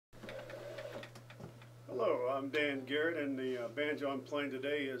Hello, I'm Dan Garrett, and the banjo I'm playing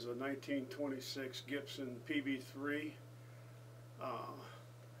today is a 1926 Gibson PB3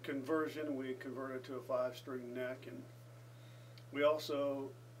 conversion. We converted to a 5-string neck, and we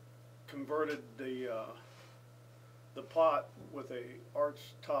also converted the pot with a arch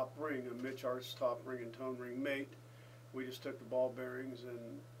top ring, a Mitch arch top ring and Tonering Mate. We just took the ball bearings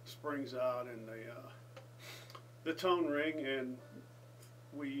and springs out and the tone ring, and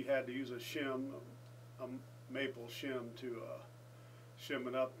we had to use a shim, a maple shim, to shim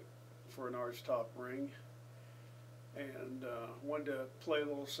it up for an arch top ring, and wanted to play a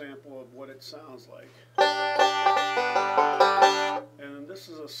little sample of what it sounds like. And this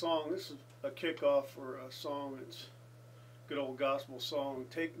is a song, this is a kickoff for a song. It's a good old gospel song,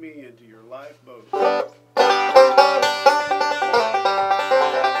 Take Me Into Your Lifeboat.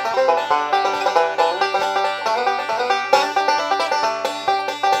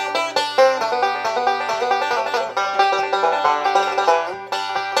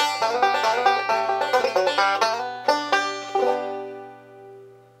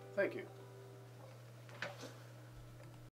 Thank you.